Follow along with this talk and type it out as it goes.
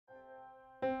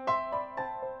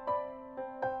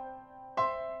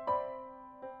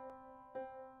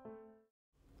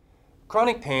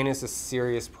Chronic pain is a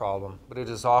serious problem, but it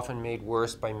is often made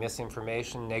worse by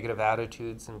misinformation, negative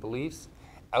attitudes and beliefs,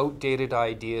 outdated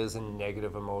ideas, and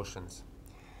negative emotions.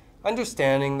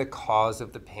 Understanding the cause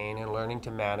of the pain and learning to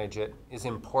manage it is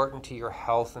important to your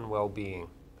health and well-being.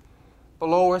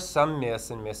 Below are some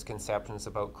myths and misconceptions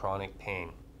about chronic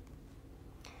pain.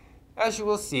 As you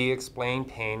will see, Explain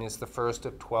Pain is the first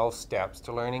of 12 steps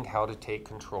to learning how to take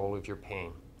control of your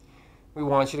pain. We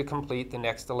want you to complete the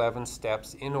next 11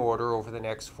 steps in order over the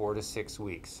next 4 to 6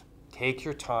 weeks. Take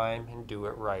your time and do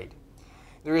it right.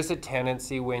 There is a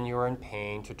tendency when you're in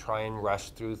pain to try and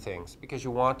rush through things because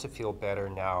you want to feel better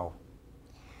now.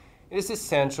 It is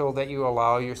essential that you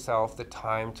allow yourself the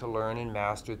time to learn and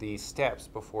master these steps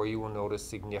before you will notice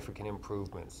significant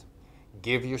improvements.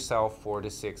 Give yourself 4 to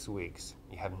 6 weeks.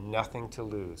 You have nothing to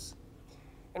lose.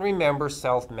 And remember,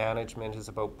 self-management is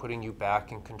about putting you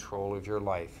back in control of your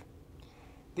life.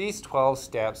 These 12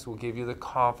 steps will give you the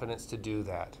confidence to do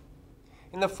that.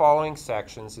 In the following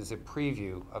sections is a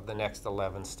preview of the next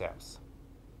 11 steps.